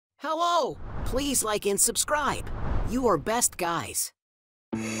Hello! Please like and subscribe. You are best guys.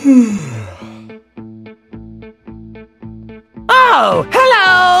 Oh,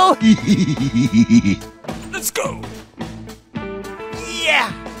 hello! Let's go!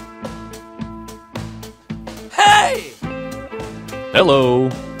 Yeah! Hey!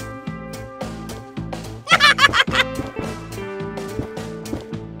 Hello!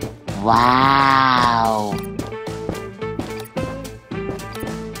 Wow!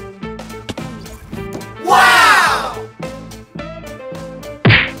 Wow!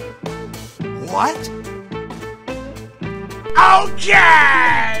 What?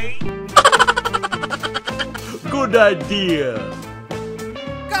 Okay! Good idea!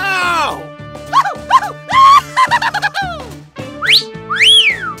 Go!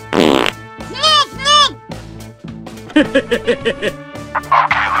 Okay,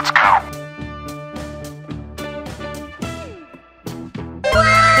 let's go.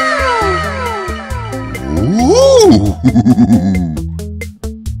 Ooh!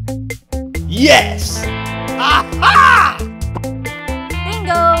 Yes! Aha!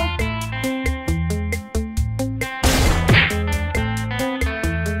 Bingo!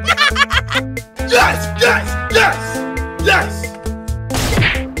 Yes! Yes! Yes! Yes!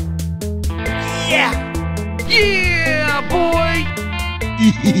 Yeah! Yeah, boy!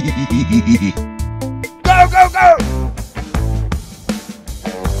 Go, go, go!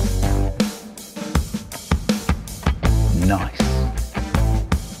 Nice.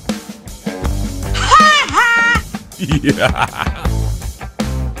 Yeah.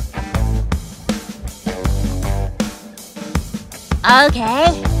 Okay.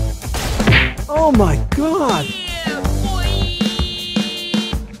 Oh my god! Yeah, boy!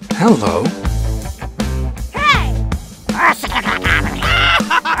 Hello? Hey!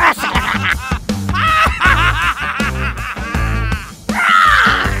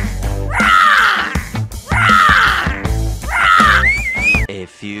 A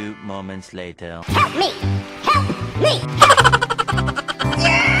few moments later. Help me! Help me!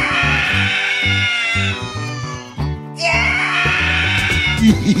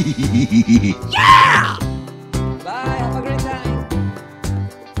 Yeah! Bye, have a great time.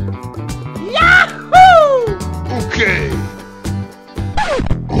 Yahoo! Okay.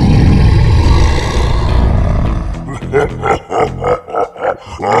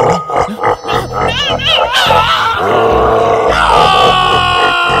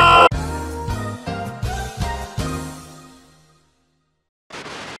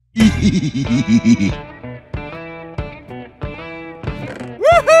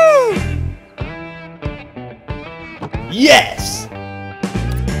 Woohoo! Yes!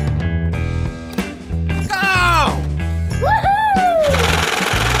 Go! Woohoo!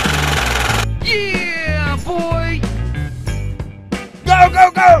 Yeah, boy! Go, go,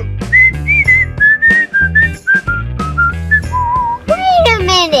 go! Wait a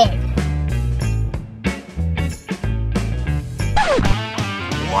minute!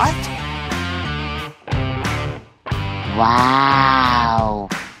 What? Wow!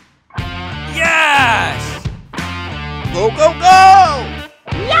 Yes! Go, go, go!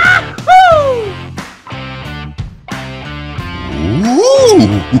 Yahoo!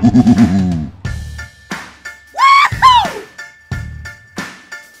 Ooh!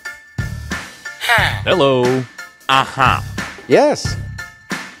 Hello! Uh-huh. Yes.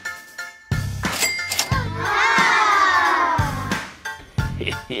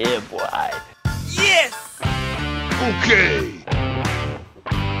 Yeah, boy. Yes! Okay.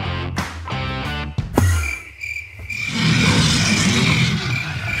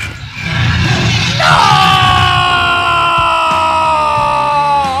 No!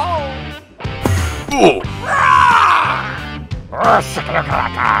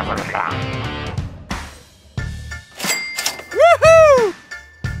 Woohoo!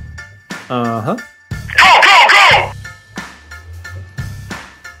 Uh-huh.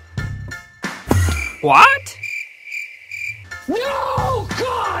 What? No,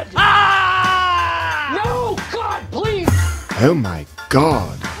 God! Ah! No, God, please! Oh my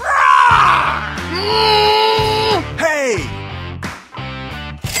god. Hey!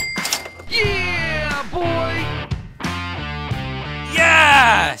 Yeah, boy!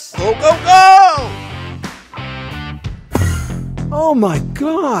 Yes! Go, go, go! Oh my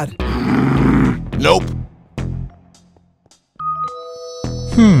god! Nope.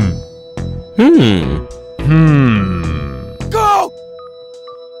 Go!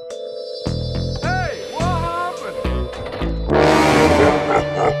 Hey, what happened?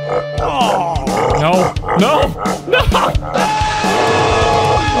 Oh! No! No! No! No!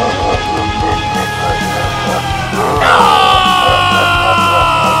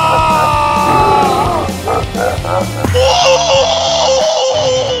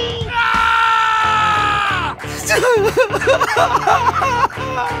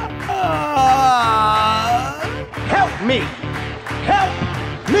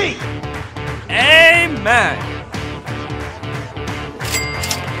 me! Amen.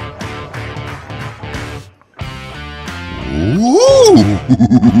 Ooh!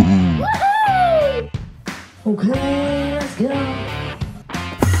 Okay, let's go.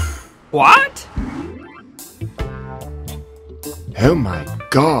 What? Oh my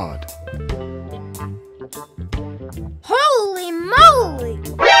god. Holy moly!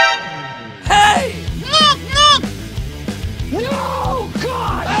 Hey! Look, look! No!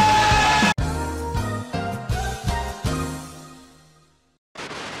 God!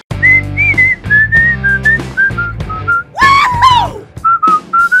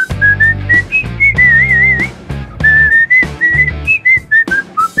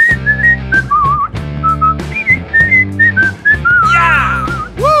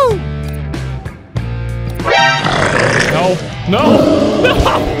 No! No!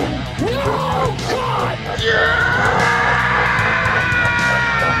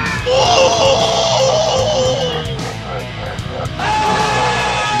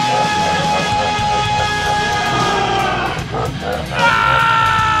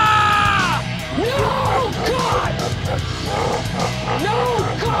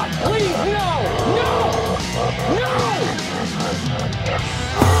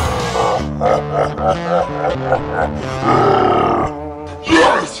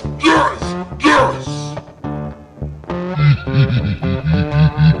 Yes! Yes! Yes!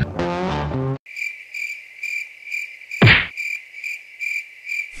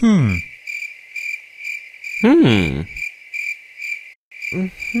 Hmm. Hey,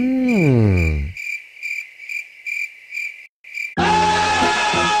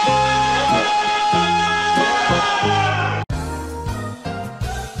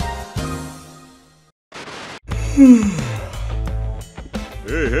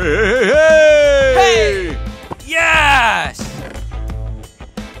 hey, hey, hey! Hey! Yes!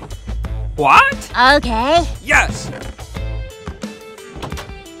 What? Okay. Yes!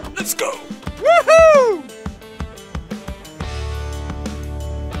 Let's go! Woohoo!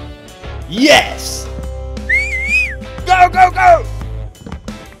 Yes! Go, go, go!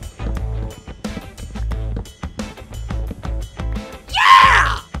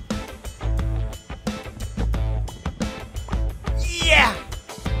 Yeah! Yeah!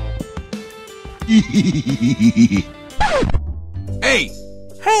 Hey!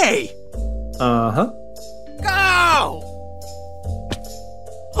 Hey! Uh-huh. Go!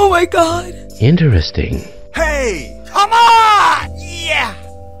 Oh my god! Interesting. Hey! Come on! Yeah!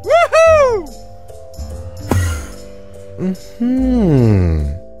 Woohoo!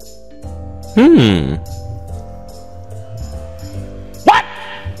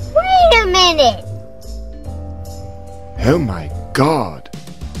 Wait a minute. Oh my god.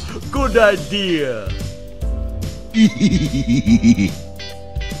 Good idea.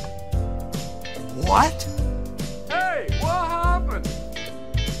 What? Hey, what happened?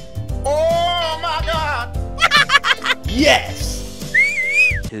 Oh my god! Yes!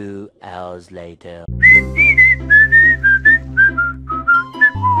 2 hours later.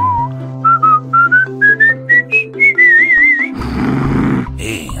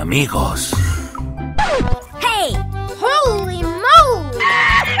 Hey, amigos.